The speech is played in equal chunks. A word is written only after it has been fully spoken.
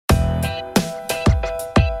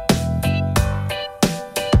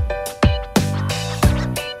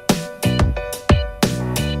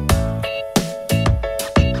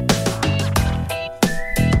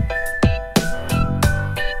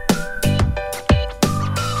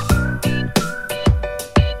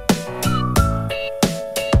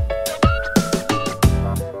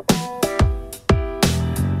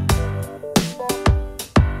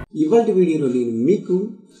ఇవాల్టి వీడియోలో నేను మీకు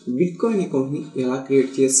బిట్కాయిన్ అకౌంట్ని ఎలా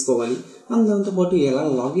క్రియేట్ చేసుకోవాలి అండ్ దాంతోపాటు ఎలా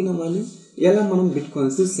లాగిన్ అవ్వాలి, ఎలా మనం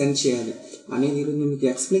బిట్కాయిన్స్ సెండ్ చేయాలి అనేది నేను మీకు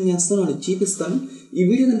ఎక్స్ప్లెయిన్ చేస్తాను అని చూపిస్తాను. ఈ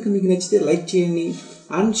వీడియో కనుక మీకు నచ్చితే లైక్ చేయండి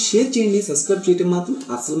అండ్ షేర్ చేయండి, సబ్స్క్రైబ్ చేయడం మాత్రం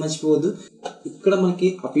అస్సలు మర్చిపోవద్దు. ఇక్కడ మనకి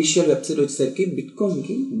అఫీషియల్ వెబ్సైట్ వచ్చేసరికి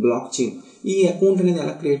బిట్కాయిన్కి బ్లాక్ చైన్ ఈ అకౌంట్ అనేది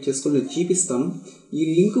ఎలా క్రియేట్ చేసుకోవాలో నేను చూపిస్తాను. ఈ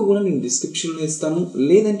లింక్ కూడా నేను డిస్క్రిప్షన్లో ఇస్తాను,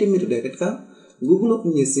 లేదంటే మీరు డైరెక్ట్గా గూగుల్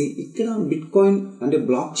ఓపెన్ చేసి ఇక్కడ బిట్కాయిన్ అంటే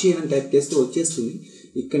బ్లాక్ చైన్ అని టైప్ చేస్తే వచ్చేస్తుంది.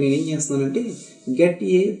 ఇక్కడ నేను ఏం చేస్తున్నానంటే గెట్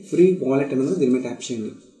ఏ ఫ్రీ వాలెట్ అనేది దీని మీద ట్యాప్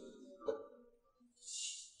చేయండి.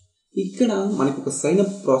 ఇక్కడ మనకు ఒక సైన్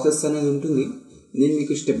అప్ ప్రాసెస్ అనేది ఉంటుంది, నేను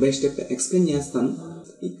మీకు స్టెప్ బై స్టెప్ ఎక్స్ప్లెయిన్ చేస్తాను.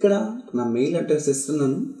 ఇక్కడ నా మెయిల్ అడ్రస్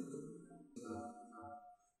ఇస్తున్నాను.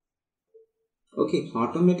 ఓకే,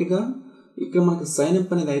 ఆటోమేటిక్గా ఇక్కడ మనకి సైన్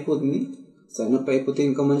అప్ అనేది అయిపోతుంది. సైన్ అప్ అయిపోతే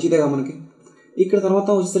ఇంకా మంచిదేగా మనకి. ఇక్కడ తర్వాత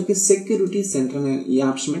వచ్చేసరికి సెక్యూరిటీ సెంటర్ అనే ఈ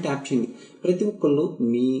ఆప్షన్ మీద ట్యాప్ చేయండి. ప్రతి ఒక్కళ్ళు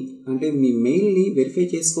మీ మెయిల్ని వెరిఫై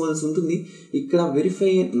చేసుకోవాల్సి ఉంటుంది. ఇక్కడ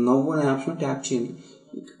వెరిఫై నవ్ అనే ఆప్షన్ ట్యాప్ చేయండి.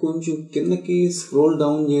 కొంచెం కిందకి స్క్రోల్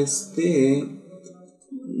డౌన్ చేస్తే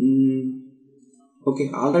ఓకే,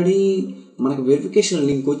 ఆల్రెడీ మనకు వెరిఫికేషన్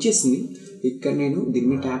లింక్ వచ్చేసింది. ఇక్కడ నేను దీని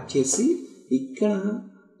మీద ట్యాప్ చేసి ఇక్కడ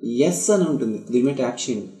ఎస్ అని ఉంటుంది, దీని మీద ట్యాప్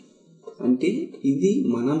చేయండి. అంటే ఇది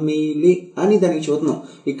మన మెయిలే అని దానికి చూద్దాం.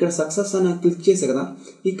 ఇక్కడ సక్సెస్ అని క్లిక్ చేసే కదా,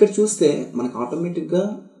 ఇక్కడ చూస్తే మనకు ఆటోమేటిక్గా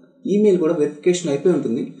ఈమెయిల్ కూడా వెరిఫికేషన్ అయిపోయి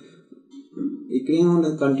ఉంటుంది. ఇక్కడ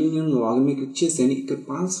ఏముంటుంది, కంటిన్యూ లాగిన్ మీద క్లిక్ చేసేయండి. ఇక్కడ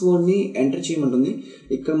పాస్వర్డ్ని ఎంటర్ చేయమంటుంది.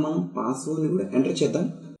 ఇక్కడ మనం పాస్వర్డ్ని కూడా ఎంటర్ చేద్దాం.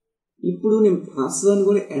 ఇప్పుడు నేను పాస్వర్డ్ని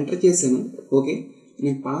కూడా ఎంటర్ చేశాను. ఓకే,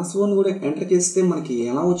 నేను పాస్వర్డ్ని కూడా ఎంటర్ చేస్తే మనకి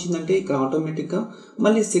ఎలా వచ్చిందంటే ఇక్కడ ఆటోమేటిక్గా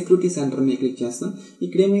మళ్ళీ సెక్యూరిటీ సెంటర్ మీద క్లిక్ చేస్తాం.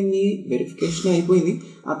 ఇక్కడ ఏమైంది, వెరిఫికేషన్ అయిపోయింది.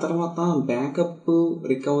 ఆ తర్వాత బ్యాకప్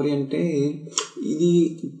రికవరీ అంటే ఇది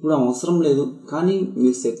ఇప్పుడు అవసరం లేదు, కానీ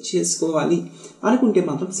మీరు సెట్ చేసుకోవాలి అనుకుంటే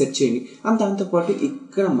మాత్రం సెట్ చేయండి. దాంతోపాటు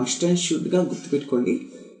ఇక్కడ మస్ట్ అండ్ షుడ్గా గుర్తుపెట్టుకోండి,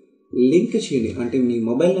 లింక్ చేయండి. అంటే మీ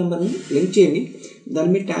మొబైల్ నెంబర్ని లింక్ చేయండి. దాని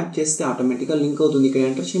మీద ట్యాప్ చేస్తే ఆటోమేటిక్గా లింక్ అవుతుంది. ఇక్కడ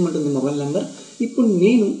ఎంటర్ చేయమంటుంది మొబైల్ నెంబర్. ఇప్పుడు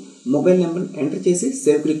నేను మొబైల్ నెంబర్ని ఎంటర్ చేసి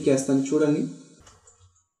సేవ్ క్లిక్ చేస్తాను. చూడండి,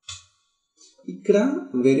 ఇక్కడ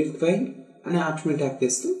వెరిఫై అనే ఆప్షన్ ట్యాప్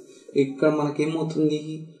చేస్తే ఇక్కడ మనకేమవుతుంది,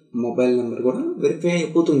 మొబైల్ నెంబర్ కూడా వెరిఫై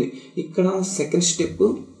అయిపోతుంది. ఇక్కడ సెకండ్ స్టెప్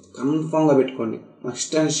కన్ఫామ్గా పెట్టుకోండి,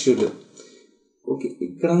 మస్ట్ అండ్ షుడ్. ఓకే,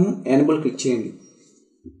 ఇక్కడ ఎనేబుల్ క్లిక్ చేయండి.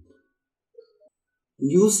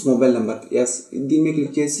 యూస్ మొబైల్ నెంబర్, ఎస్, దీని మీద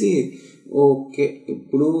క్లిక్ చేసి ఓకే,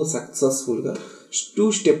 ఇప్పుడు సక్సెస్ఫుల్గా 2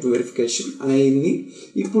 స్టెప్ వెరిఫికేషన్ అనేది.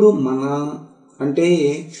 ఇప్పుడు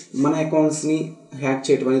మన అకౌంట్స్ని హ్యాక్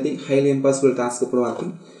చేయడం అనేది హైలీ ఇంపాసిబుల్ టాస్క్ ఇప్పుడు వాళ్ళకి.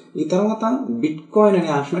 ఈ తర్వాత బిట్కాయిన్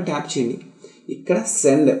అనే ఆప్షన్ ట్యాప్ చేయండి. ఇక్కడ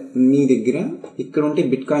సెండ్, మీ దగ్గర ఇక్కడ ఉంటే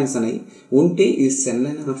బిట్కాయిన్స్ అనేవి ఉంటే ఈ సెండ్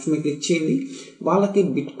అనే ఆప్షన్ మీద క్లిక్ చేయండి. వాళ్ళకి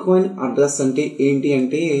బిట్కాయిన్ అడ్రస్ అంటే ఏంటి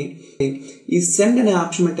అంటే ఈ సెండ్ అనే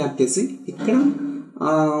ఆప్షన్ మీద ట్యాప్ చేసి ఇక్కడ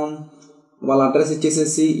వాళ్ళ అడ్రస్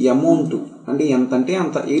ఇచ్చేసేసి అమౌంట్ అంటే ఎంత అంటే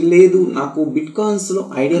అంత, లేదు నాకు బిట్కాయిన్స్లో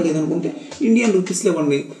ఐడియా లేదనుకుంటే ఇండియన్ రూపీస్లో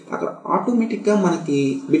ఇవ్వండి, అక్కడ ఆటోమేటిక్గా మనకి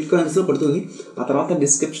బిట్కాయిన్స్లో పడుతుంది. ఆ తర్వాత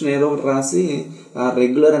డిస్క్రిప్షన్ ఏదో ఒకటి రాసి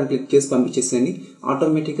రెగ్యులర్ అని క్లిక్ చేసి పంపించేసేయండి.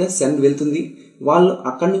 ఆటోమేటిక్గా సెండ్ వెళ్తుంది. వాళ్ళు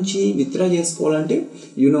అక్కడి నుంచి విత్డ్రా చేసుకోవాలంటే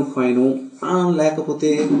యూనో కాయిన్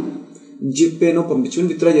లేకపోతే జిప్పేనో పంపించుకొని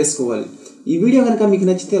విత్డ్రా చేసుకోవాలి. ఈ వీడియో కనుక మీకు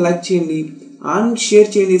నచ్చితే లైక్ చేయండి అండ్ షేర్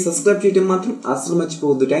చేయండి, సబ్స్క్రైబ్ చేయడం మాత్రం అస్సలు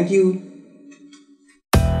మర్చిపోవద్దు. Thank you.